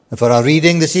For our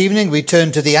reading this evening, we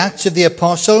turn to the Acts of the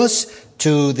Apostles,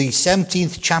 to the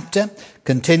 17th chapter,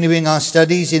 continuing our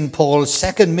studies in Paul's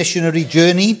second missionary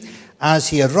journey as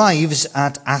he arrives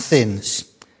at Athens.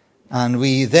 And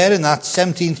we there in that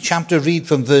 17th chapter read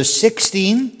from verse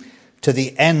 16 to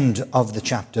the end of the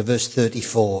chapter, verse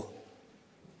 34.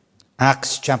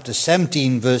 Acts chapter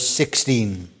 17, verse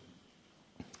 16.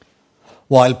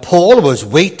 While Paul was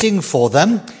waiting for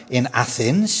them in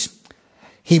Athens,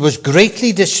 he was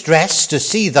greatly distressed to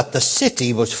see that the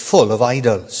city was full of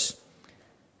idols.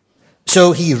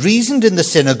 So he reasoned in the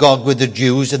synagogue with the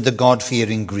Jews and the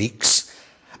God-fearing Greeks,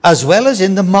 as well as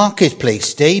in the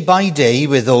marketplace day by day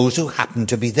with those who happened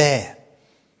to be there.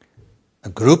 A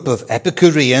group of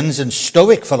Epicureans and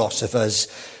Stoic philosophers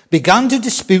began to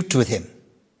dispute with him.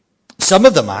 Some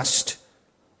of them asked,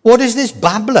 "What is this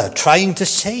babbler trying to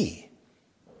say?"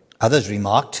 Others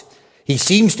remarked, "He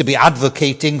seems to be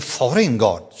advocating foreign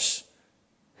gods."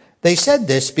 They said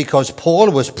this because Paul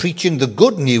was preaching the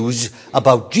good news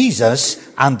about Jesus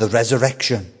and the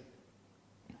resurrection.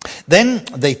 Then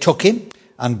they took him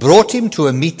and brought him to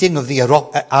a meeting of the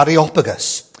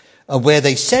Areopagus, where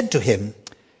they said to him,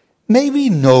 "May we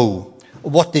know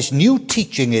what this new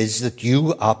teaching is that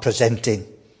you are presenting?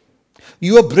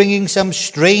 You are bringing some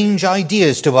strange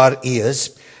ideas to our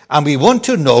ears, and we want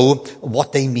to know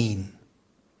what they mean."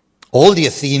 All the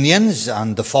Athenians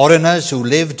and the foreigners who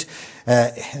lived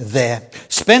there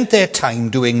spent their time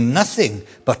doing nothing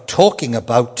but talking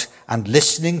about and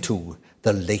listening to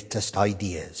the latest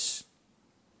ideas.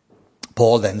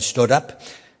 Paul then stood up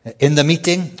in the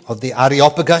meeting of the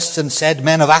Areopagus and said,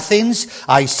 "Men of Athens,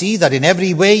 I see that in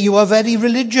every way you are very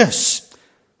religious.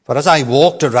 For as I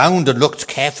walked around and looked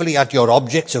carefully at your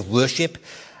objects of worship,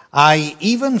 I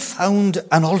even found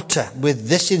an altar with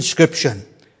this inscription,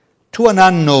 'To an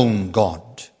unknown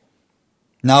God.'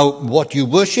 Now, what you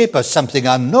worship as something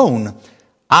unknown,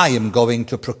 I am going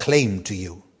to proclaim to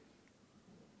you.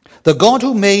 The God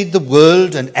who made the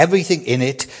world and everything in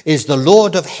it is the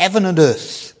Lord of heaven and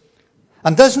earth,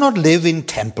 and does not live in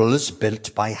temples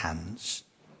built by hands.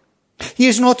 He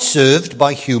is not served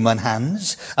by human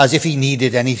hands as if he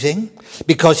needed anything,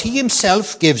 because he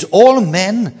himself gives all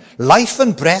men life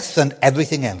and breath and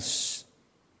everything else.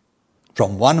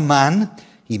 From one man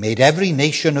he made every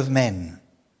nation of men,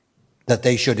 that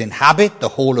they should inhabit the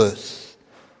whole earth.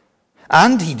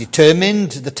 And he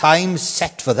determined the times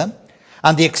set for them,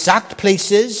 and the exact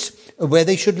places where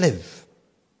they should live.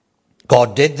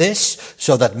 God did this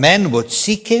so that men would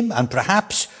seek him and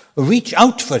perhaps reach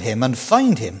out for him and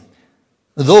find him,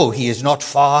 though he is not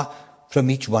far from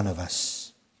each one of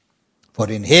us. For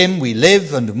in him we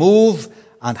live and move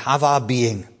and have our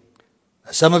being.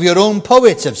 Some of your own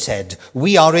poets have said,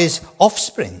 we are his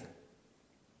offspring.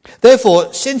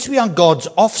 Therefore, since we are God's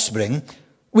offspring,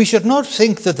 we should not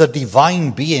think that the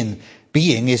divine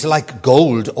being is like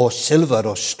gold or silver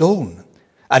or stone,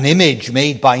 an image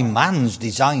made by man's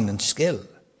design and skill.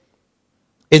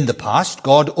 In the past,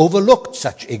 God overlooked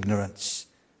such ignorance,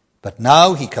 but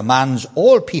now he commands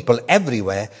all people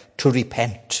everywhere to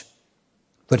repent.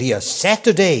 For he has set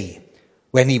a day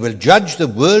when he will judge the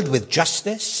world with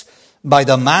justice by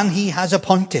the man he has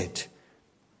appointed.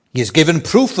 He has given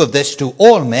proof of this to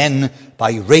all men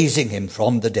by raising him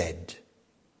from the dead."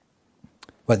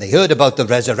 When they heard about the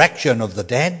resurrection of the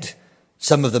dead,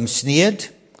 some of them sneered,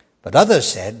 but others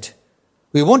said,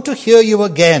 "We want to hear you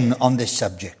again on this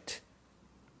subject."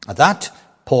 At that,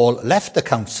 Paul left the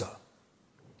council.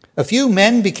 A few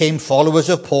men became followers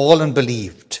of Paul and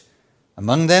believed.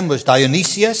 Among them was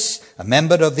Dionysius, a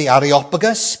member of the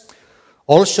Areopagus,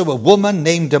 also a woman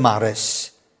named Damaris,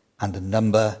 and a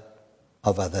number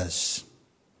of others.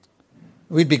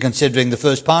 We'll be considering the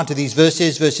first part of these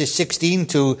verses 16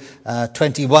 to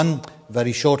 21,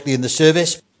 very shortly in the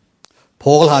service.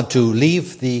 Paul had to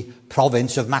leave the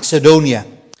province of Macedonia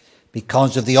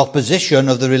because of the opposition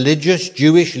of the religious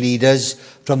Jewish leaders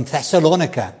from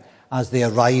Thessalonica as they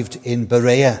arrived in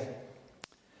Berea.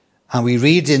 And we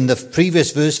read in the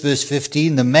previous verse, verse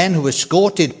 15, the men who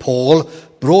escorted Paul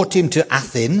brought him to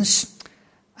Athens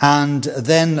and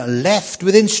then left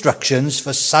with instructions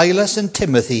for Silas and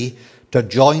Timothy to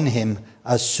join him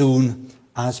as soon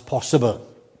as possible.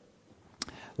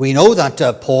 We know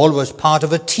that Paul was part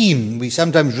of a team. We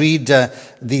sometimes read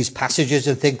these passages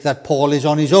and think that Paul is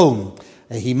on his own.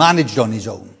 He managed on his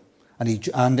own,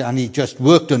 and he just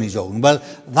worked on his own. Well,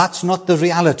 that's not the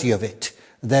reality of it.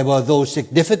 There were those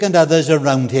significant others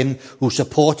around him who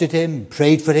supported him,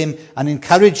 prayed for him, and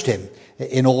encouraged him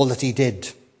in all that he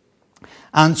did.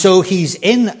 And so he's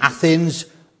in Athens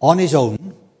on his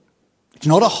own. It's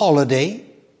not a holiday.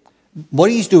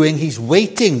 what he's doing, he's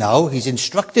waiting now. He's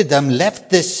instructed them, left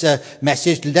this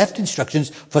message, left instructions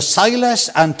for Silas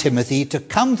and Timothy to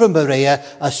come from Berea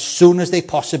as soon as they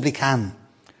possibly can,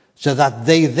 so that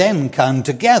they then can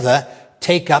together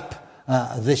take up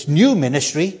this new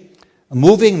ministry,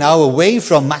 moving now away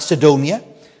from Macedonia.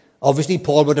 Obviously,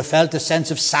 Paul would have felt a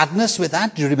sense of sadness with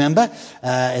that. Do you remember?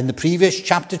 In the previous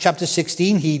chapter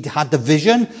 16, he had the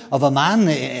vision of a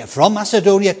man from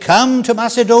Macedonia, come to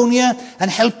Macedonia and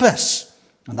help us.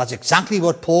 And that's exactly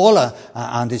what Paul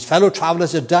and his fellow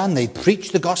travelers had done. They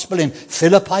preached the gospel in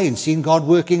Philippi and seen God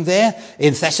working there,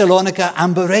 in Thessalonica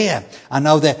and Berea. And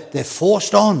now they're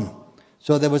forced on.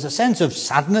 So there was a sense of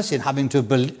sadness in having to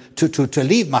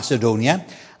leave Macedonia.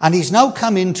 And he's now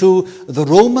come into the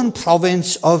Roman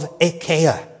province of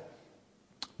Achaia.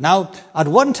 Now, at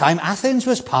one time, Athens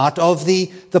was part of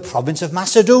the province of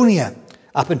Macedonia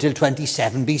up until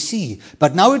 27 BC.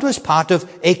 But now it was part of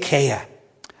Achaia.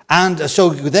 And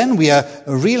so then we are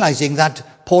realizing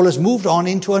that Paul has moved on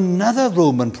into another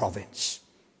Roman province.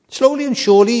 Slowly and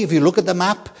surely, if you look at the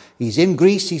map, he's in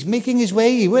Greece, he's making his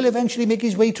way, he will eventually make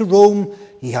his way to Rome.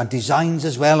 He had designs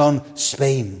as well on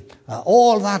Spain.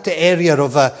 All that area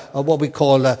of what we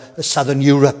call southern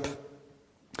Europe.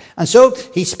 And so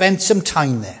he spent some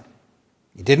time there.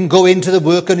 He didn't go into the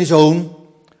work on his own.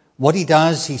 What he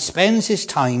does, he spends his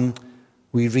time,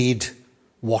 we read,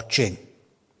 watching,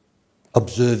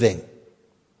 observing,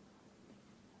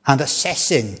 and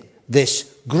assessing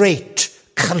this great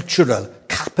cultural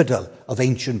capital of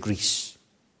ancient Greece.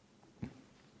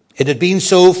 It had been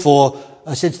so for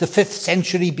since the 5th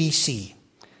century BC.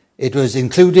 It was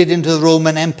included into the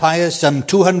Roman Empire some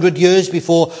 200 years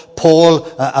before Paul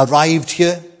arrived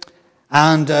here.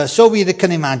 And so we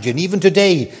can imagine, even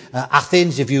today,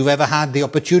 Athens, if you've ever had the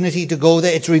opportunity to go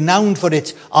there, it's renowned for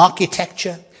its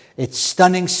architecture, its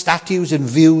stunning statues and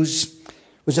views. It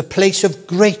was a place of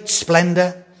great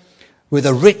splendor, with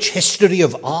a rich history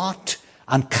of art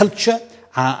and culture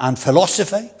and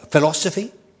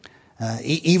philosophy.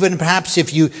 Even perhaps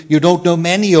if you don't know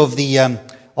many of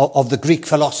the Greek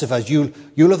philosophers,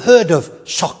 you'll have heard of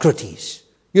Socrates.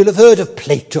 You'll have heard of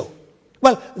Plato.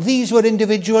 Well, these were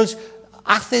individuals.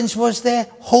 Athens was their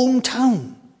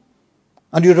hometown.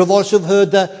 And you'd have also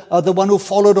heard the one who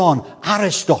followed on,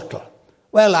 Aristotle.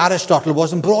 Well, Aristotle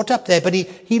wasn't brought up there, but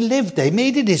he lived there,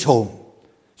 made it his home.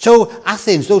 So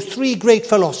Athens, those three great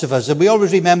philosophers, and we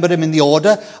always remember them in the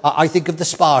order. I think of the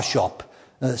Spar shop.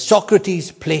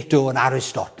 Socrates, Plato, and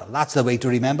Aristotle. That's the way to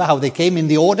remember how they came in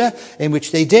the order in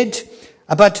which they did.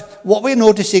 But what we're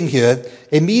noticing here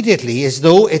immediately is,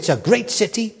 though it's a great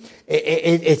city,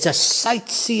 it's a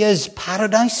sightseer's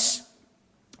paradise.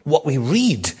 What we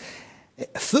read,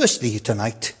 firstly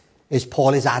tonight, is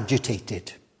Paul is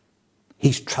agitated.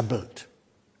 He's troubled.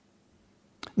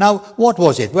 Now, what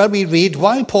was it? Well, we read,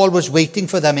 while Paul was waiting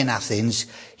for them in Athens,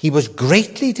 he was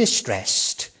greatly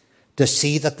distressed to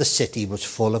see that the city was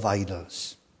full of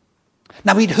idols.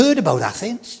 Now, he'd heard about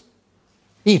Athens.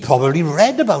 He'd probably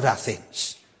read about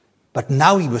Athens. But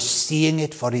now he was seeing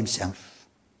it for himself.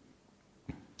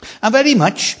 And very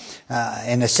much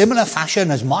in a similar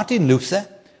fashion as Martin Luther,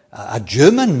 a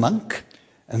German monk,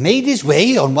 made his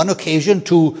way on one occasion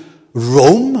to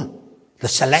Rome, the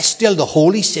celestial, the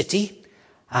holy city,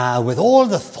 with all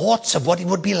the thoughts of what it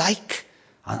would be like,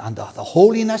 and the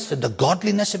holiness and the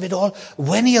godliness of it all.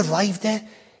 When he arrived there,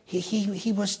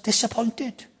 he was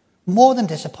disappointed, more than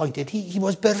disappointed. He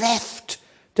was bereft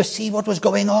to see what was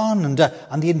going on, and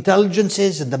the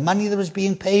indulgences and the money that was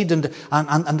being paid, and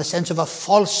the sense of a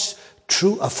false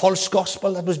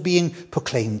gospel that was being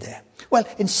proclaimed there. Well,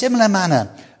 in similar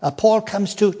manner, Paul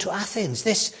comes to Athens,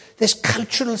 this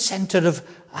cultural center of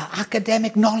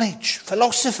academic knowledge,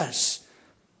 philosophers,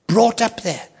 brought up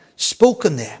there,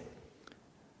 spoken there.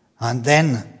 And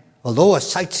then, although a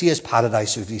sightseer's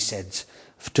paradise, as he said,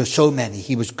 to so many,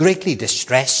 he was greatly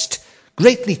distressed,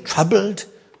 greatly troubled,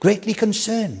 greatly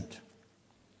concerned.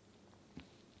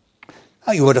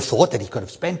 Now, you would have thought that he could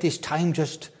have spent his time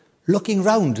just looking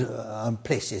round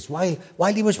places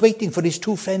while he was waiting for his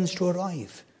two friends to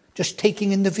arrive, just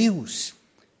taking in the views.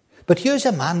 But here's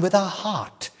a man with a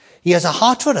heart. He has a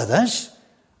heart for others,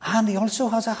 and he also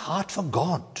has a heart for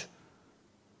God.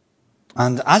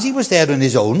 And as he was there on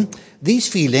his own, these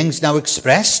feelings now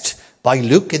expressed by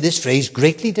Luke in this phrase,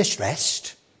 greatly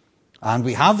distressed. And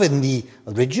we have in the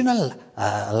original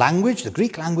language, the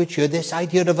Greek language here, this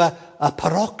idea of a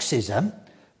paroxysm,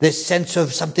 this sense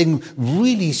of something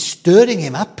really stirring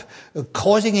him up,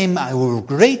 causing him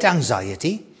great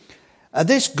anxiety.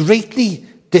 This greatly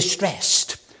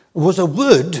distressed was a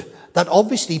word that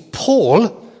obviously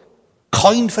Paul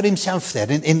coined for himself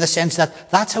there, in the sense that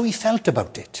that's how he felt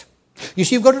about it. You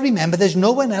see, you've got to remember there's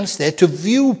no one else there to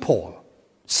view Paul,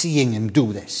 seeing him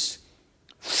do this,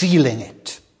 feeling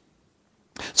it.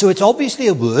 So it's obviously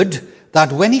a word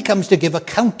that when he comes to give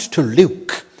account to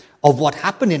Luke of what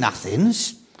happened in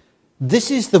Athens,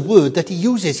 this is the word that he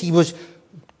uses. He was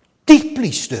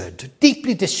deeply stirred,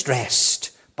 deeply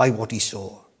distressed by what he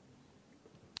saw.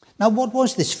 Now, what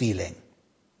was this feeling?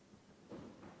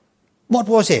 What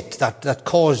was it that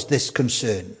caused this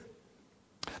concern?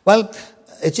 Well,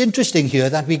 it's interesting here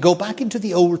that we go back into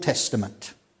the Old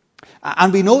Testament.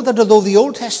 And we know that although the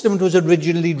Old Testament was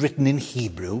originally written in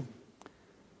Hebrew,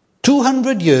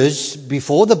 200 years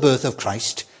before the birth of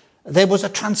Christ, there was a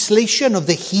translation of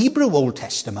the Hebrew Old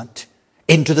Testament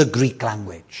into the Greek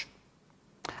language.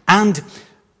 And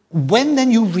when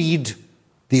then you read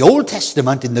the Old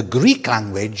Testament in the Greek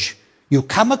language, you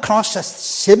come across a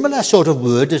similar sort of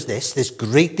word as this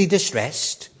greatly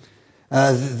distressed,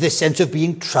 this sense of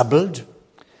being troubled,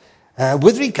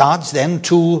 with regards then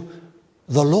to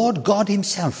the Lord God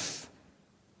himself,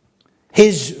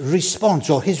 his response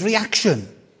or his reaction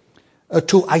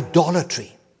to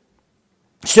idolatry.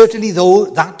 Certainly, though,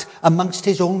 that amongst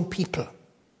his own people.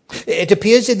 It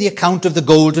appears in the account of the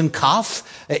golden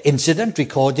calf incident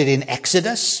recorded in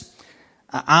Exodus.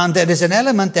 And there is an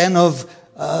element then of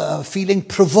feeling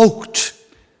provoked,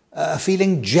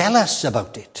 feeling jealous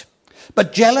about it.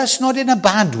 But jealous not in a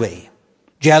bad way.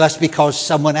 Jealous because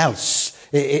someone else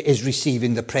is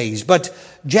receiving the praise. But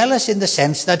jealous in the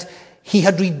sense that he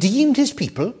had redeemed his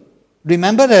people.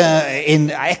 Remember in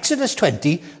Exodus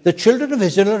 20, the children of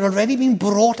Israel had already been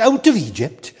brought out of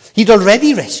Egypt. He'd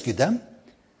already rescued them.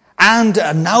 And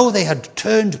now they had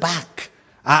turned back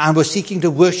and were seeking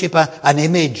to worship an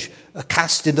image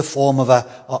cast in the form of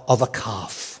a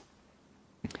calf.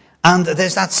 And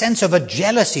there's that sense of a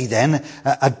jealousy then,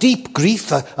 a deep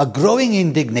grief, a growing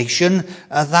indignation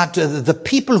that the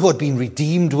people who had been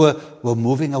redeemed were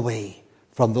moving away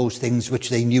from those things which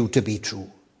they knew to be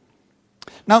true.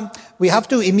 Now, we have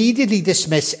to immediately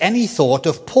dismiss any thought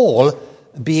of Paul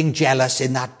being jealous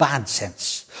in that bad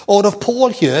sense, or of Paul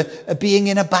here being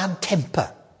in a bad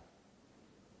temper.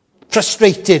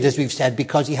 Frustrated, as we've said,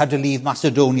 because he had to leave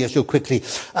Macedonia so quickly,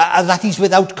 that he's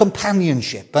without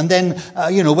companionship. And then,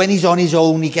 when he's on his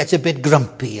own, he gets a bit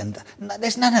grumpy. And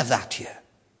there's none of that here.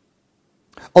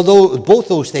 Although both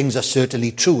those things are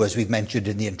certainly true, as we've mentioned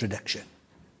in the introduction.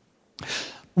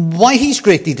 Why he's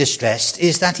greatly distressed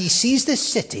is that he sees this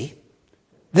city,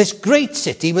 this great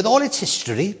city with all its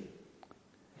history,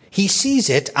 he sees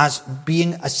it as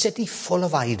being a city full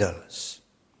of idols.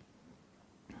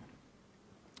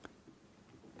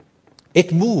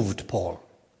 It moved Paul.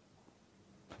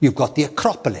 You've got the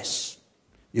Acropolis.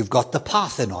 You've got the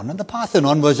Parthenon. And the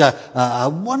Parthenon was a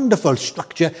wonderful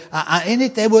structure. In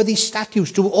it there were these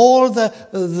statues to all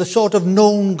the sort of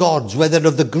known gods, whether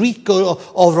of the Greek or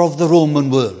of the Roman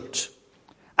world.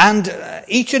 And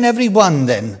each and every one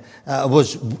then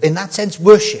was, in that sense,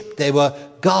 worshipped. There were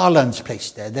garlands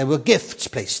placed there. There were gifts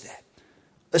placed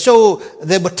there. So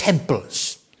there were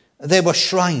temples. There were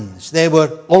shrines. There were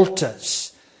altars.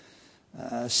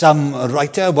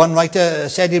 One writer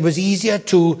said it was easier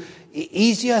to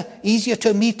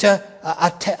meet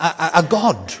a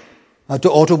god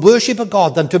or to worship a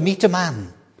god than to meet a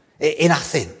man in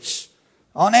Athens.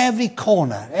 On every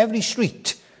corner, every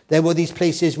street, there were these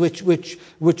places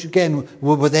which again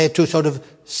were there to sort of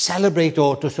celebrate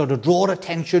or to sort of draw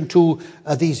attention to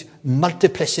these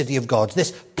multiplicity of gods,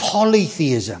 this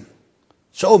polytheism.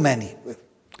 So many.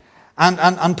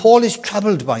 And Paul is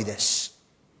troubled by this.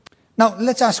 Now,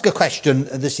 let's ask a question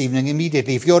this evening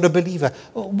immediately. If you're a believer,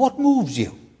 what moves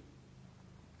you?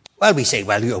 Well, we say,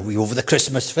 we over the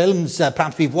Christmas films,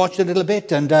 perhaps we've watched a little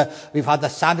bit, and we've had the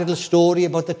sad little story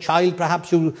about the child, perhaps,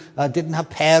 who didn't have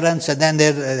parents, and then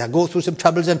they go through some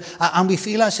troubles, and we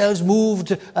feel ourselves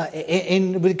moved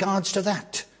in regards to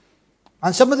that.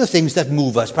 And some of the things that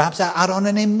move us, perhaps, are on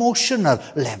an emotional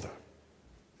level.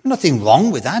 Nothing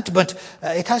wrong with that, but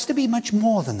it has to be much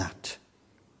more than that.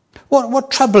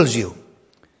 What troubles you?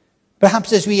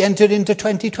 Perhaps as we enter into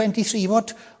 2023,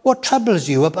 what troubles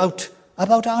you about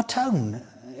our town,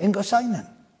 Ingosainen?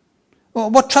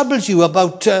 What troubles you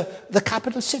about the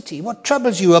capital city? What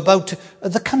troubles you about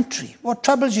the country? What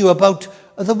troubles you about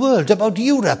the world, about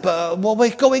Europe? What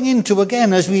we're going into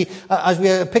again as we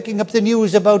are picking up the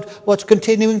news about what's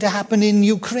continuing to happen in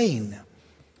Ukraine.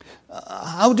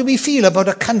 How do we feel about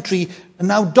a country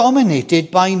now dominated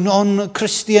by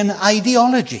non-Christian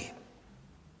ideology?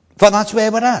 For that's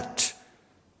where we're at.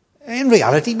 In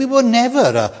reality, we were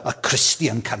never a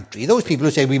Christian country. Those people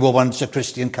who say we were once a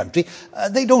Christian country,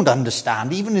 they don't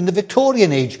understand. Even in the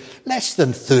Victorian age, less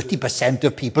than 30%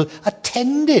 of people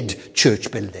attended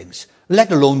church buildings,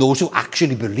 let alone those who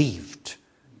actually believed.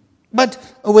 But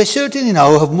we certainly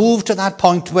now have moved to that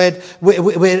point where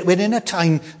we're in a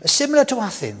time similar to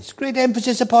Athens. Great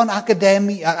emphasis upon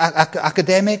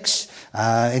academics,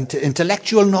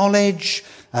 intellectual knowledge,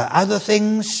 other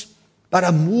things, but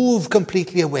a move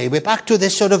completely away. We're back to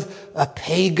this sort of a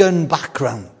pagan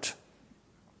background.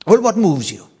 Well, what moves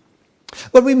you?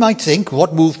 Well, we might think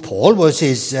what moved Paul was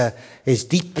his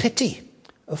deep pity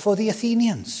for the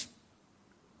Athenians,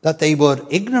 that they were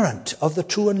ignorant of the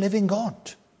true and living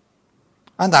God.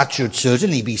 And that should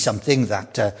certainly be something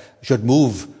that should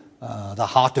move the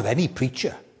heart of any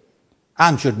preacher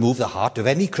and should move the heart of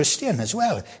any Christian as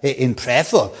well, in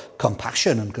prayerful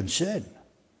compassion and concern.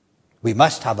 We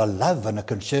must have a love and a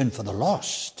concern for the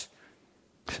lost.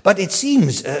 But it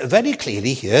seems very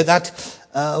clearly here that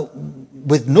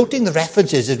with noting the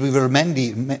references that we were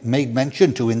made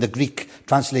mention to in the Greek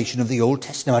translation of the Old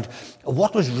Testament,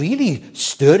 what was really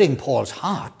stirring Paul's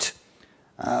heart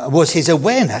was his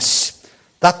awareness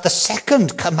that the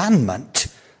second commandment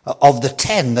of the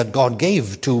 10 that God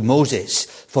gave to Moses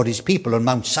for his people on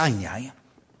Mount Sinai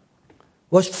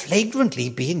was flagrantly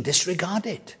being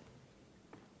disregarded.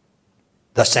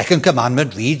 The second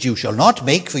commandment reads, "You shall not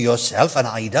make for yourself an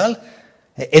idol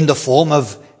in the form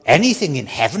of anything in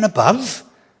heaven above,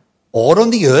 or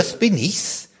on the earth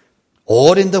beneath,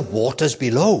 or in the waters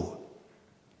below.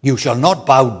 You shall not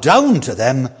bow down to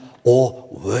them or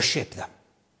worship them."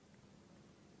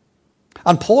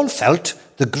 And Paul felt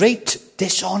the great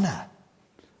dishonor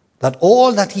that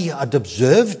all that he had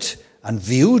observed and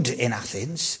viewed in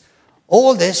Athens,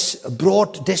 all this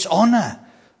brought dishonor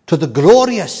to the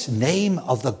glorious name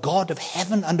of the God of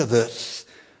heaven and of earth,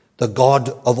 the God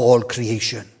of all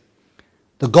creation,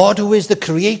 the God who is the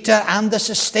creator and the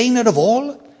sustainer of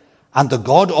all, and the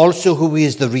God also who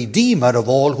is the redeemer of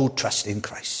all who trust in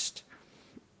Christ.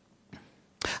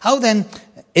 How then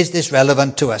is this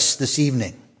relevant to us this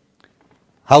evening?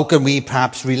 How can we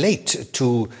perhaps relate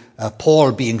to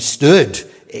Paul being stirred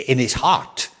in his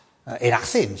heart in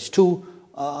Athens to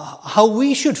how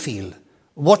we should feel?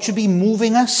 What should be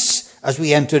moving us as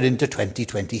we enter into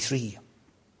 2023?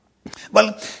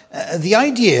 Well, the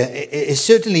idea is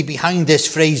certainly behind this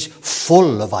phrase,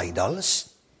 full of idols,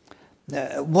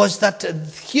 was that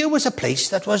here was a place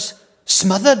that was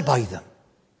smothered by them.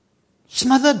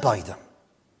 Smothered by them.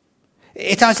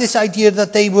 It has this idea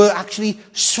that they were actually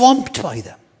swamped by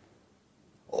them,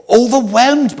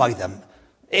 overwhelmed by them,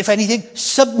 if anything,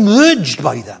 submerged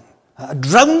by them,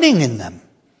 drowning in them,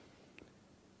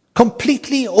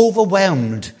 completely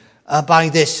overwhelmed by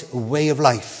this way of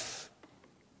life.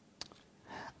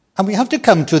 And we have to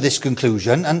come to this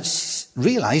conclusion and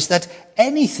realize that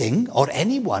anything or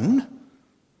anyone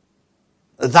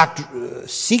that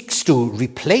seeks to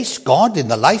replace God in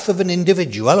the life of an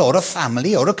individual or a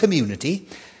family or a community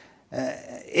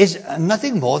is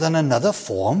nothing more than another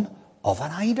form of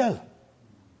an idol.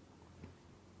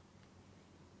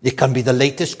 It can be the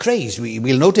latest craze.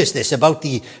 We'll notice this about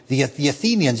the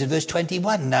Athenians in verse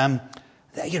 21.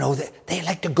 They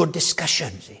like a good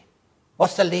discussion. See?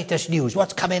 What's the latest news?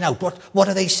 What's coming out? What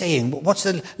are they saying? What's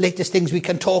the latest things we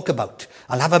can talk about?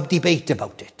 I'll have a debate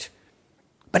about it.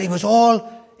 But it was all,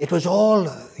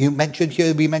 we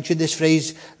mentioned this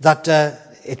phrase, that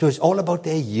it was all about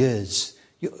their years.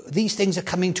 These things are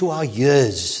coming to our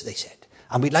years, they said.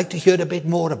 And we'd like to hear a bit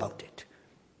more about it.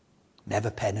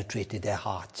 Never penetrated their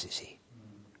hearts, you see.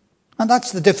 And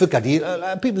that's the difficulty.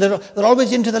 People, they're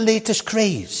always into the latest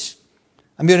craze.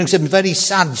 I'm hearing some very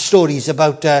sad stories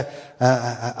about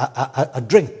a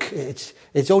drink.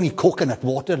 It's only coconut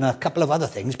water and a couple of other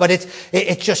things, but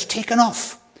it's just taken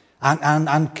off.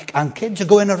 And kids are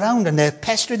going around and they're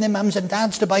pestering their mums and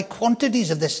dads to buy quantities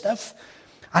of this stuff.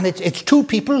 And it's two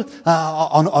people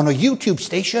on a YouTube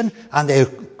station, and they're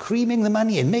creaming the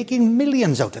money and making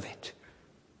millions out of it.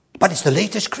 But it's the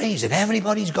latest craze, and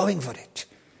everybody's going for it.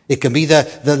 It can be the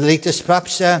latest,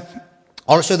 perhaps,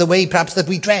 also the way perhaps that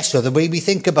we dress or the way we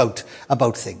think about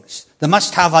things. The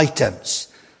must-have items.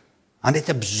 And it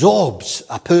absorbs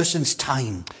a person's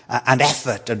time and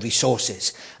effort and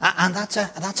resources. And that's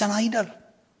an idol.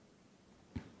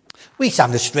 We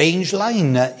sang a strange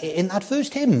line in that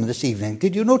first hymn this evening.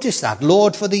 Did you notice that?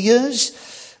 Lord, for the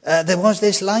years, there was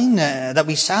this line that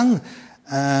we sang,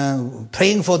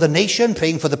 praying for the nation,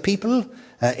 praying for the people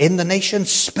in the nation,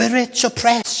 spirits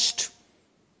oppressed.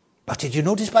 But did you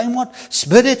notice by what?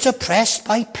 Spirits oppressed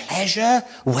by pleasure,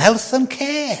 wealth and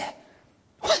care.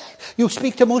 You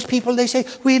speak to most people, they say,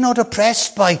 we're not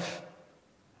oppressed by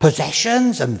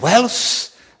possessions and wealth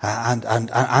and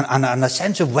a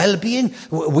sense of well-being.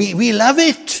 We love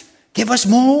it. Give us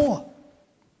more.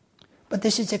 But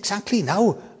this is exactly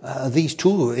now these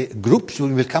two groups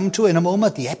we will come to in a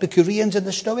moment, the Epicureans and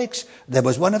the Stoics. There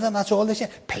was one of them, that's all they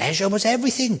said. Pleasure was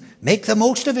everything. Make the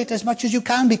most of it as much as you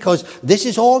can, because this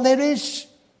is all there is.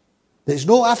 There's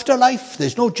no afterlife.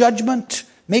 There's no judgment.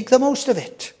 Make the most of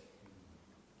it.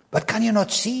 But can you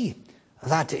not see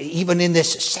that even in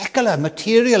this secular,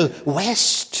 material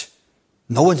West,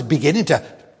 no one's beginning to...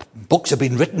 Books have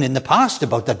been written in the past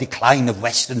about the decline of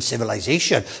Western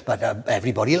civilization, but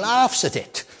everybody laughs at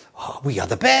it. Oh, we are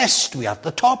the best. We are at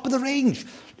the top of the range.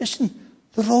 Listen,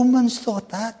 the Romans thought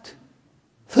that.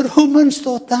 The Romans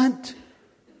thought that.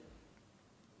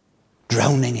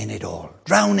 Drowning in it all.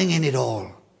 Drowning in it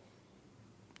all.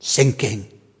 Sinking.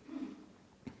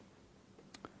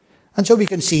 And so we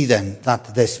can see then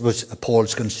that this was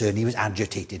Paul's concern. He was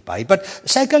agitated by it. But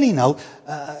secondly now,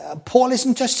 Paul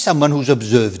isn't just someone who's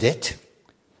observed it,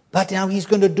 but now he's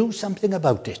going to do something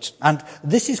about it. And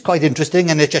this is quite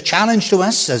interesting, and it's a challenge to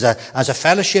us as a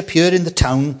fellowship here in the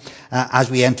town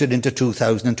as we entered into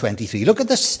 2023. Look at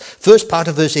this first part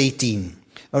of verse 18.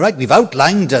 All right, we've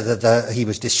outlined that he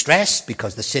was distressed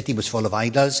because the city was full of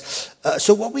idols.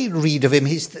 So what we read of him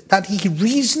is that he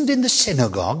reasoned in the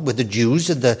synagogue with the Jews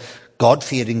and the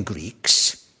God-fearing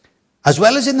Greeks, as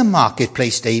well as in the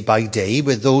marketplace day by day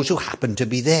with those who happened to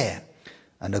be there.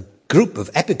 And a group of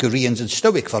Epicureans and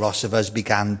Stoic philosophers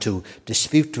began to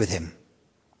dispute with him.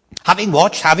 Having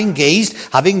watched, having gazed,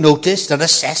 having noticed and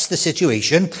assessed the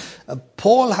situation,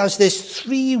 Paul has this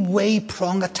three-way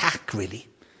prong attack, really.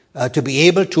 To be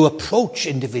able to approach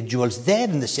individuals there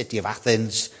in the city of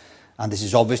Athens. And this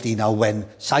is obviously now when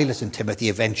Silas and Timothy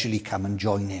eventually come and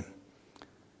join him.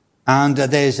 And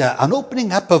there's an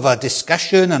opening up of a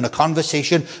discussion and a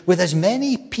conversation with as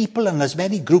many people and as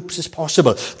many groups as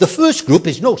possible. The first group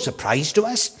is no surprise to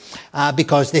us,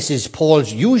 because this is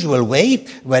Paul's usual way.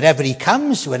 Wherever he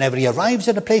comes, whenever he arrives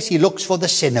at a place, he looks for the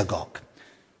synagogue.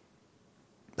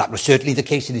 That was certainly the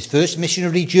case in his first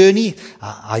missionary journey,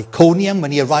 Iconium,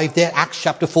 when he arrived there, Acts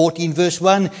chapter 14, verse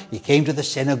 1. He came to the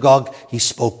synagogue, he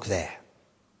spoke there.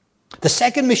 The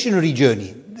second missionary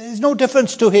journey, there's no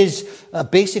difference to his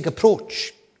basic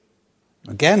approach.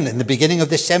 Again, in the beginning of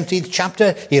this 17th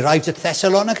chapter, he arrives at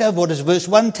Thessalonica. What does verse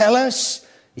 1 tell us?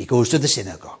 He goes to the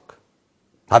synagogue.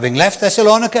 Having left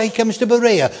Thessalonica, he comes to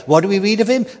Berea. What do we read of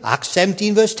him? Acts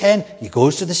 17, verse 10, he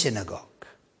goes to the synagogue.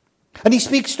 And he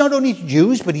speaks not only to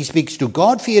Jews, but he speaks to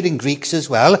God-fearing Greeks as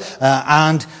well.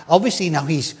 And obviously now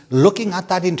he's looking at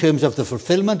that in terms of the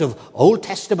fulfillment of Old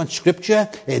Testament scripture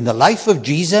in the life of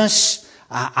Jesus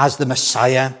as the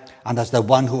Messiah and as the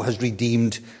one who has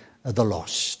redeemed the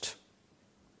lost.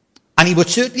 And he would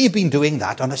certainly have been doing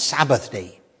that on a Sabbath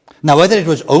day. Now, whether it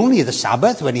was only the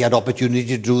Sabbath when he had opportunity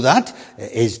to do that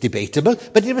is debatable,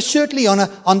 but it was certainly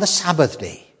on the Sabbath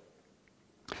day.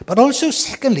 But also,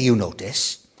 secondly, you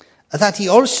notice that he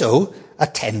also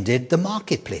attended the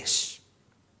marketplace,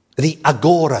 the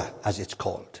agora, as it's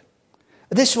called.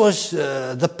 This was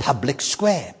the public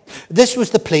square. This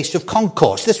was the place of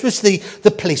concourse. This was the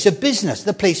place of business,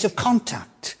 the place of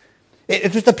contact.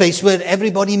 It was the place where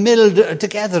everybody milled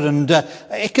together, and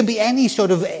it can be any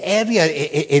sort of area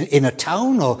in a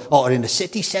town or in a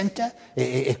city centre.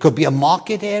 It could be a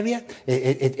market area.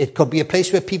 It could be a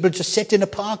place where people just sit in a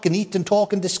park and eat and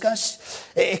talk and discuss.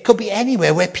 It could be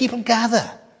anywhere where people gather.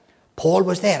 Paul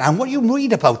was there. And what you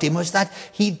read about him was that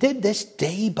he did this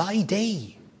day by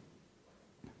day.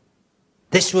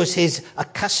 This was his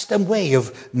accustomed way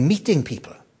of meeting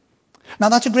people. Now,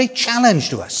 that's a great challenge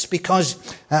to us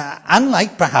because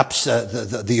unlike perhaps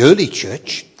the early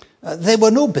church, there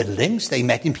were no buildings. They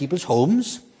met in people's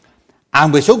homes.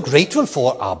 And we're so grateful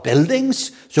for our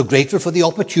buildings, so grateful for the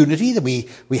opportunity that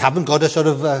we haven't got to sort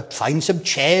of find some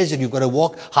chairs and you've got to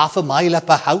walk half a mile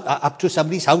up to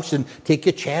somebody's house and take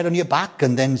your chair on your back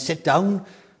and then sit down.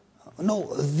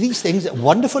 No, these things are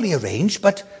wonderfully arranged,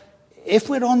 but if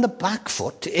we're on the back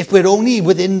foot, if we're only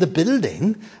within the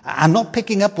building and not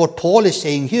picking up what Paul is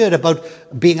saying here about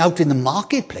being out in the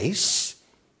marketplace,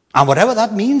 and whatever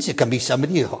that means, it can be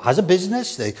somebody who has a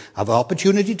business, they have an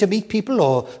opportunity to meet people,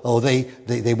 or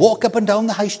they walk up and down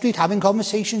the high street having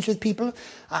conversations with people,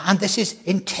 and this is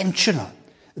intentional.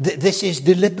 This is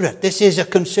deliberate. This is a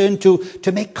concern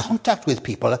to make contact with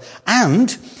people.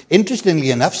 And, interestingly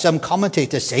enough, some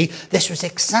commentators say this was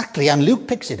exactly, and Luke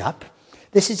picks it up,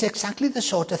 this is exactly the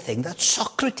sort of thing that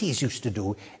Socrates used to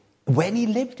do when he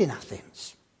lived in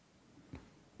Athens.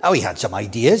 Now, he had some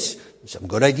ideas, some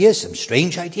good ideas, some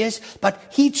strange ideas, but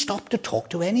he'd stop to talk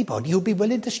to anybody who'd be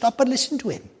willing to stop and listen to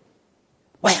him.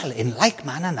 Well, in like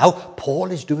manner now,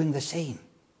 Paul is doing the same.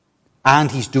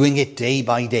 And he's doing it day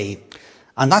by day.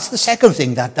 And that's the second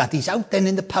thing, that he's out then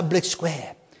in the public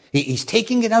square. He's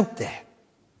taking it out there.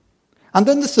 And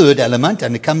then the third element,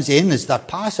 and it comes in, is that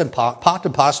part and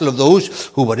parcel of those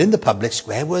who were in the public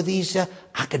square were these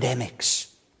academics.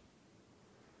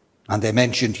 And they're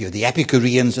mentioned here, the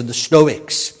Epicureans and the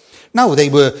Stoics. Now, they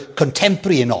were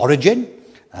contemporary in origin.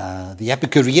 The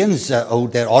Epicureans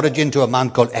owed their origin to a man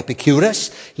called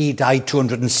Epicurus. He died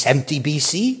 270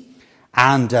 BC.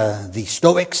 And the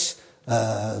Stoics,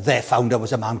 their founder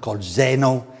was a man called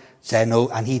Zeno,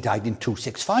 and he died in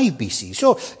 265 BC.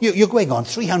 So you're going on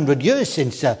 300 years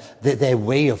since their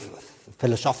way of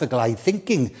philosophical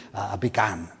thinking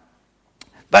began.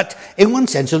 But in one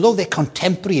sense, although they're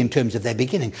contemporary in terms of their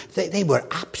beginning, they were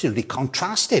absolutely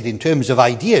contrasted in terms of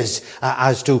ideas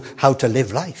as to how to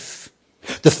live life.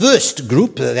 The first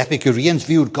group, the Epicureans,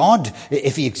 viewed God,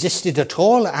 if he existed at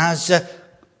all, as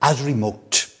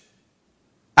remote,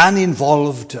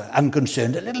 uninvolved,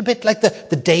 unconcerned. A little bit like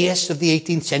the deists of the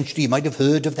 18th century. You might have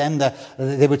heard of them.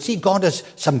 They would see God as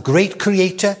some great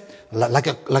creator, like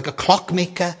a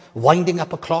clockmaker, winding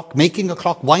up a clock, making a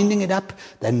clock, winding it up,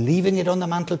 then leaving it on the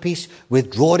mantelpiece,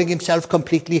 withdrawing himself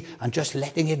completely and just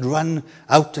letting it run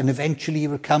out, and eventually he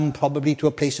would come probably to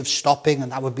a place of stopping,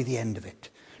 and that would be the end of it.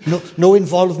 No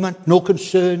involvement, no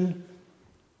concern,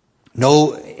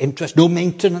 no interest, no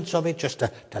maintenance of it, just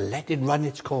to let it run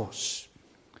its course.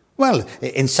 Well,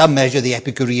 in some measure, the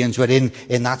Epicureans were in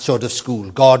that sort of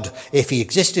school. God, if he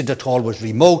existed at all, was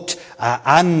remote,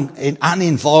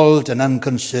 uninvolved and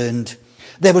unconcerned.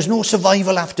 There was no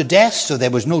survival after death, so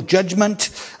there was no judgment.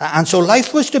 And so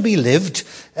life was to be lived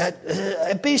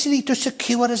basically to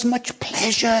secure as much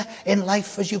pleasure in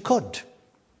life as you could.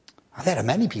 Now, there are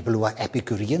many people who are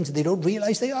Epicureans and they don't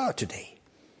realize they are today.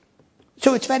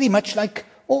 So it's very much like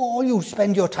all you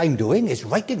spend your time doing is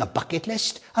writing a bucket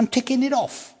list and ticking it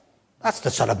off. That's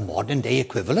the sort of modern day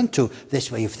equivalent to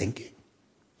this way of thinking.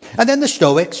 And then the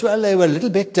Stoics, well, they were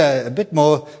a bit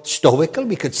more stoical,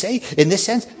 we could say, in this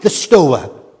sense. The Stoa.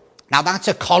 Now, that's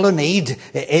a colonnade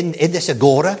in this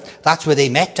agora. That's where they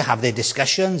met to have their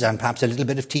discussions and perhaps a little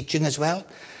bit of teaching as well.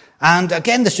 And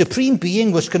again, the Supreme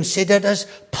Being was considered as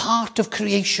part of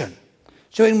creation.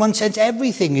 So in one sense,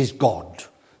 everything is God.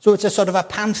 So it's a sort of a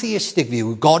pantheistic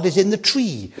view. God is in the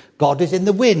tree. God is in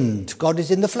the wind. God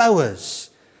is in the flowers.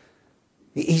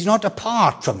 He's not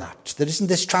apart from that. There isn't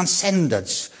this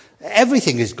transcendence.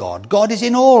 Everything is God. God is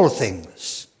in all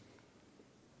things.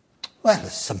 Well,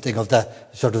 it's something of the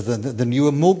sort of the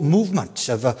newer movements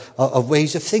of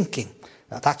ways of thinking.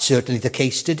 That's certainly the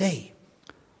case today.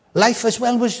 Life as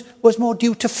well was more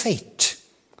due to fate.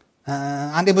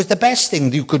 And it was the best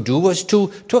thing you could do was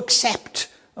to accept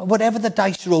whatever the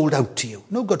dice rolled out to you.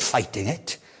 No good fighting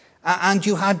it. And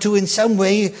you had to in some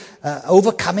way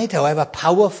overcome it, however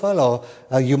powerful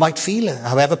or you might feel,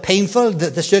 however painful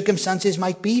the circumstances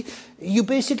might be. You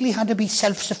basically had to be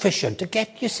self-sufficient to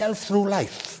get yourself through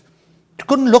life. You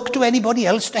couldn't look to anybody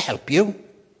else to help you,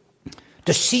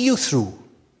 to see you through.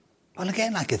 Well,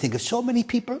 again, I can think of so many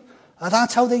people.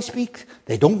 That's how they speak.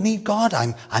 They don't need God.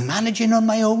 I'm managing on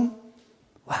my own.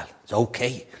 Well, it's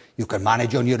okay. You can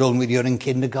manage on your own when you're in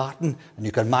kindergarten, and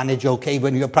you can manage okay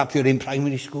when perhaps you're in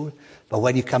primary school. But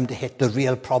when you come to hit the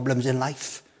real problems in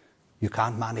life, you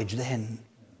can't manage then.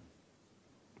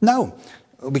 Now,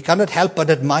 we cannot help but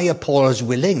admire Paul's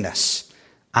willingness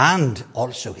and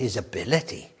also his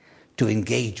ability to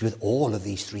engage with all of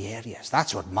these three areas.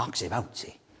 That's what marks him out,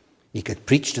 see. He could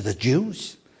preach to the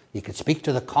Jews. He could speak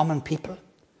to the common people.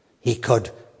 He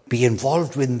could be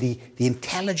involved with the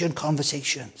intelligent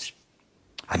conversations.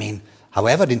 I mean,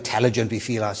 however intelligent we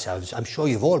feel ourselves, I'm sure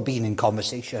you've all been in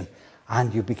conversation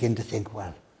and you begin to think,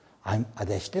 well,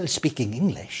 they're still speaking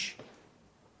English.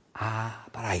 But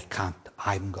I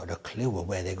haven't got a clue of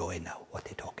where they're going now, what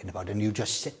they're talking about. And you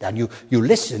just sit there and you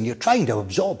listen, you're trying to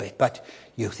absorb it, but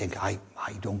you think, I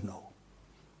don't know.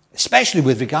 Especially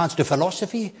with regards to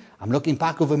philosophy. I'm looking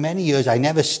back over many years. I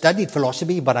never studied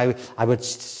philosophy, but I would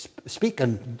speak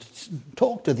and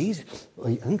talk to these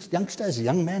youngsters,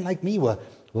 young men like me were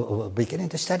beginning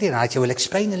to study. And I'd say, well,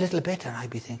 explain a little bit. And I'd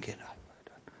be thinking,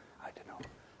 I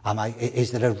don't know.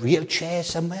 Is there a real chair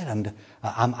somewhere? And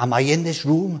am I in this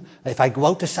room? If I go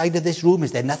out the side of this room,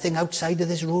 is there nothing outside of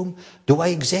this room? Do I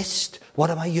exist? What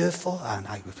am I here for? And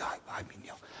I mean,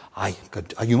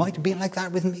 you might have been like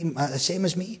that with me, same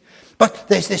as me. But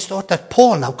there's this thought that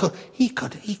Paul now he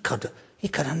could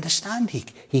understand.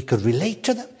 He could relate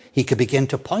to them. He could begin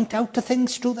to point out to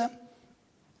things to them.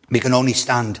 We can only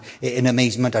stand in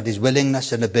amazement at his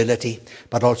willingness and ability,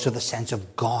 but also the sense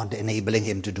of God enabling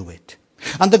him to do it.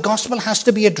 And the gospel has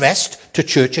to be addressed to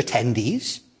church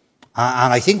attendees.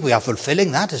 And I think we are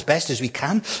fulfilling that as best as we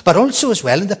can, but also as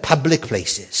well in the public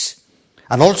places.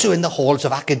 And also in the halls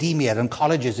of academia and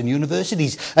colleges and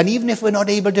universities. And even if we're not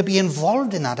able to be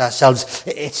involved in that ourselves,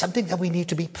 it's something that we need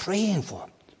to be praying for.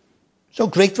 So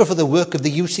grateful for the work of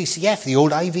the UCCF, the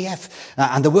old IVF,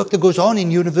 and the work that goes on in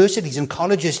universities and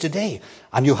colleges today.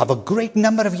 And you have a great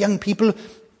number of young people,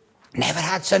 never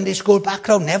had Sunday school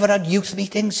background, never had youth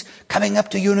meetings, coming up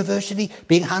to university,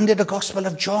 being handed the Gospel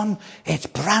of John. It's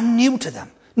brand new to them.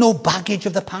 No baggage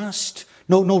of the past.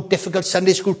 No difficult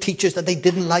Sunday school teachers that they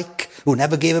didn't like, who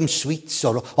never gave them sweets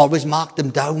or always marked them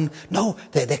down. No,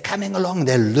 they're coming along.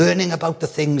 They're learning about the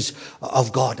things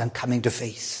of God and coming to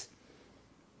faith.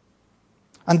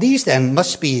 And these then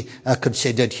must be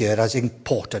considered here as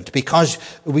important, because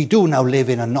we do now live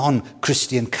in a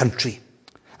non-Christian country.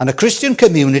 And a Christian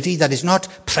community that is not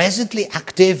presently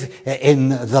active in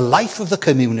the life of the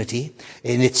community,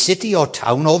 in its city or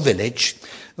town or village,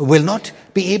 will not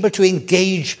be able to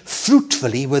engage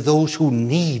fruitfully with those who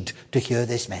need to hear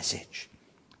this message.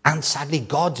 And sadly,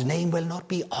 God's name will not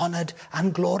be honoured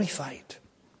and glorified.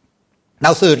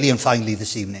 Now, thirdly and finally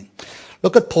this evening,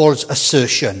 look at Paul's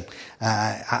assertion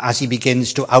as he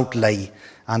begins to outlay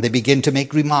and they begin to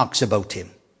make remarks about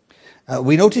him.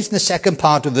 We notice in the second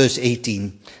part of verse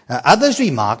 18, others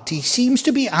remarked, he seems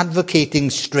to be advocating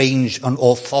strange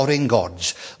or foreign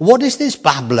gods. What is this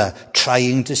babbler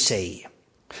trying to say?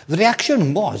 The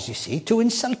reaction was, you see, to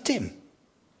insult him.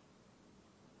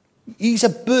 He's a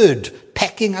bird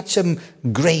pecking at some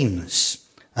grains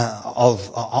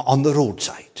on the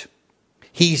roadside.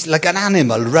 He's like an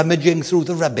animal rummaging through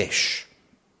the rubbish.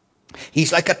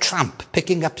 He's like a tramp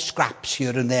picking up scraps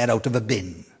here and there out of a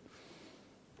bin.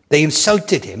 They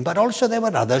insulted him, but also there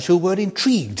were others who were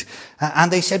intrigued.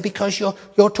 And they said, because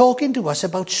you're talking to us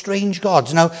about strange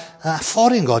gods. Now,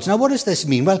 foreign gods. Now, what does this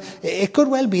mean? Well, it could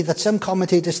well be that some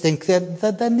commentators think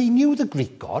that then they knew the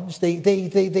Greek gods. They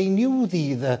knew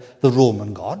the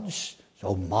Roman gods.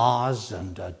 So Mars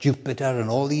and Jupiter and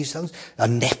all these things.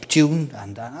 And Neptune.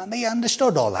 And they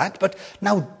understood all that. But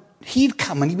now he'd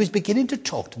come and he was beginning to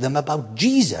talk to them about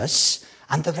Jesus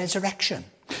and the resurrection.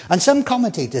 And some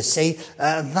commentators say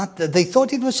that they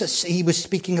thought he was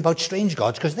speaking about strange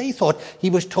gods because they thought he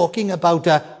was talking about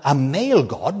a male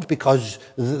god, because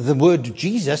the word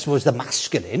Jesus was the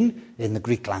masculine in the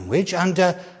Greek language, and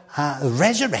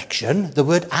resurrection, the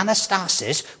word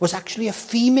anastasis, was actually a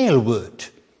female word.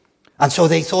 And so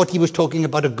they thought he was talking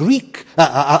about a Greek,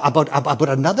 about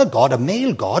another god, a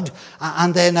male god,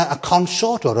 and then a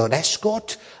consort or an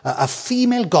escort, a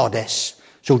female goddess.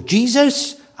 So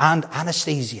Jesus and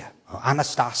Anastasia, or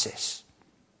Anastasis.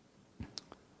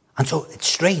 And so it's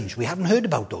strange. We haven't heard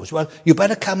about those. Well, you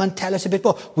better come and tell us a bit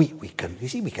more. We can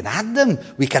add them.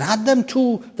 We can add them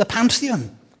to the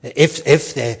pantheon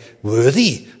if they're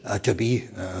worthy to be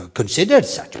considered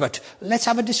such. But let's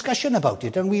have a discussion about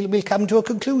it, and we'll come to a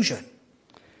conclusion.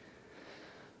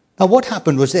 Now, what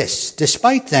happened was this: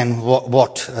 despite then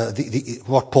what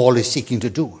Paul is seeking to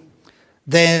do,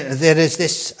 there is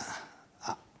this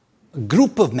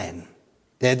group of men.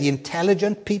 They're the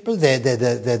intelligent people. They're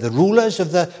the rulers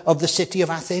of the city of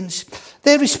Athens.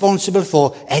 They're responsible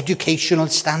for educational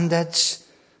standards,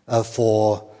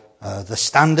 for the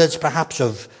standards perhaps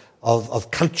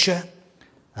of culture,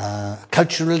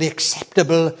 culturally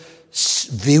acceptable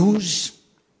views,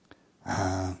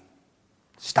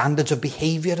 standards of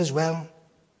behavior as well.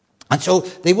 And so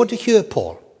they want to hear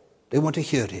Paul. They want to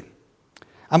hear him.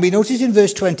 And we notice in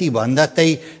verse 21 that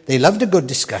they loved a good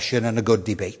discussion and a good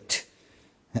debate.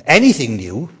 Anything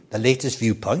new, the latest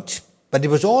viewpoint, but it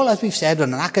was all, as we've said,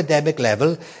 on an academic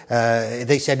level.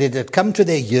 They said it had come to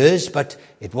their ears, but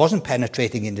it wasn't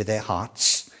penetrating into their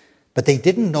hearts. But they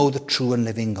didn't know the true and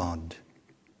living God.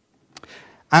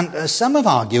 And some have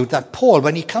argued that Paul,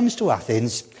 when he comes to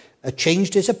Athens,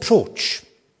 changed his approach.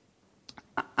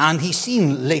 And he's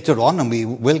seen later on, and we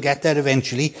will get there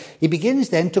eventually, he begins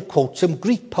then to quote some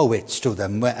Greek poets to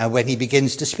them when he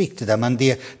begins to speak to them, and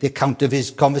the account of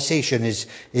his conversation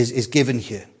is given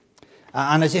here.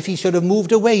 And as if he sort of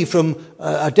moved away from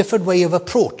a different way of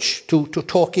approach to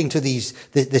talking to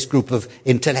this group of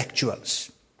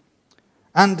intellectuals.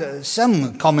 And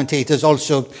some commentators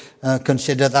also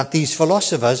consider that these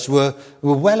philosophers were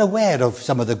well aware of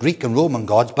some of the Greek and Roman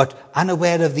gods, but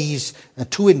unaware of these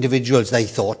two individuals, they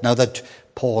thought, now that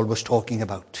Paul was talking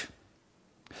about.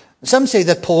 Some say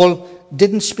that Paul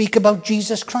didn't speak about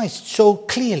Jesus Christ so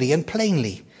clearly and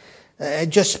plainly,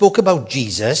 just spoke about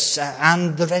Jesus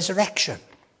and the resurrection.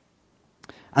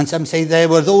 And some say there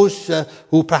were those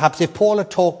who perhaps, if Paul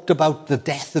had talked about the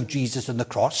death of Jesus on the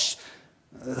cross,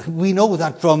 we know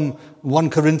that from 1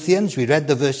 Corinthians, we read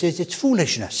the verses, it's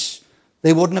foolishness.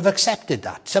 They wouldn't have accepted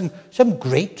that. Some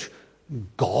great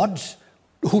God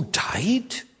who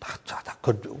died,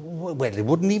 it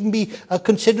wouldn't even be a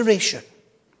consideration.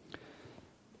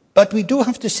 But we do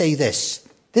have to say this.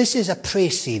 This is a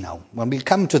précis now. When we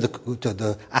come to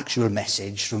the actual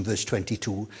message from verse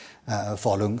 22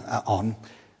 following on,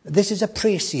 this is a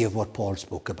précis of what Paul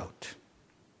spoke about.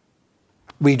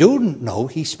 We do know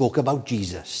he spoke about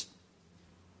Jesus.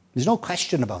 There's no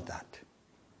question about that.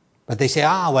 But they say,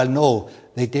 no,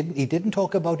 he didn't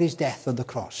talk about his death on the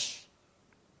cross.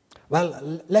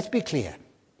 Well, let's be clear.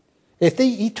 If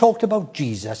he talked about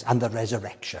Jesus and the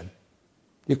resurrection,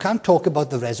 you can't talk about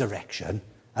the resurrection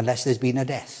unless there's been a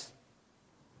death.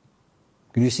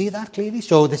 Can you see that clearly?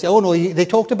 So they say, they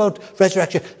talked about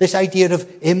resurrection, this idea of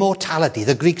immortality.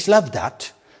 The Greeks loved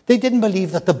that. They didn't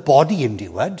believe that the body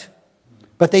endured,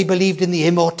 but they believed in the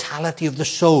immortality of the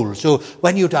soul. So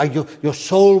when you died, your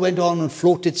soul went on and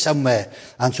floated somewhere.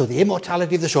 And so the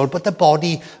immortality of the soul, but the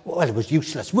body, it was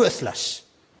useless, worthless.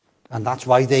 And that's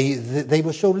why they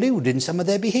were so lewd in some of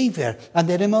their behavior and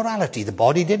their immorality. The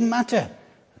body didn't matter,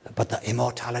 but the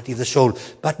immortality of the soul.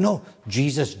 But no,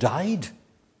 Jesus died.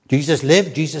 Jesus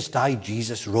lived, Jesus died,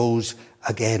 Jesus rose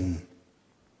again.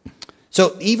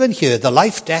 So even here, the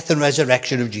life, death and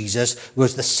resurrection of Jesus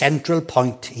was the central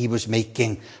point he was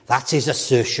making. That's his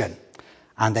assertion.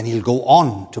 And then he'll go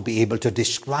on to be able to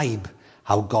describe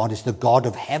how God is the God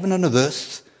of heaven and of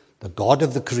earth, the God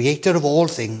of the creator of all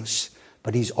things,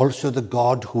 but he's also the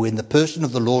God who in the person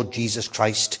of the Lord Jesus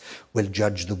Christ will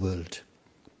judge the world.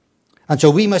 And so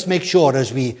we must make sure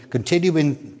as we continue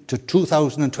into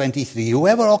 2023,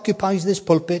 whoever occupies this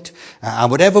pulpit and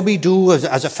whatever we do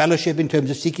as a fellowship in terms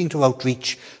of seeking to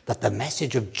outreach, that the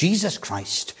message of Jesus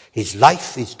Christ, his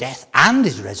life, his death and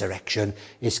his resurrection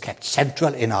is kept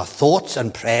central in our thoughts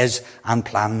and prayers and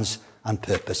plans and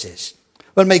purposes.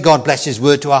 Well, may God bless his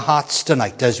word to our hearts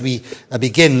tonight as we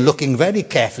begin looking very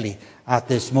carefully at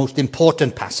this most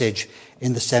important passage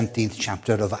in the 17th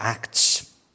chapter of Acts.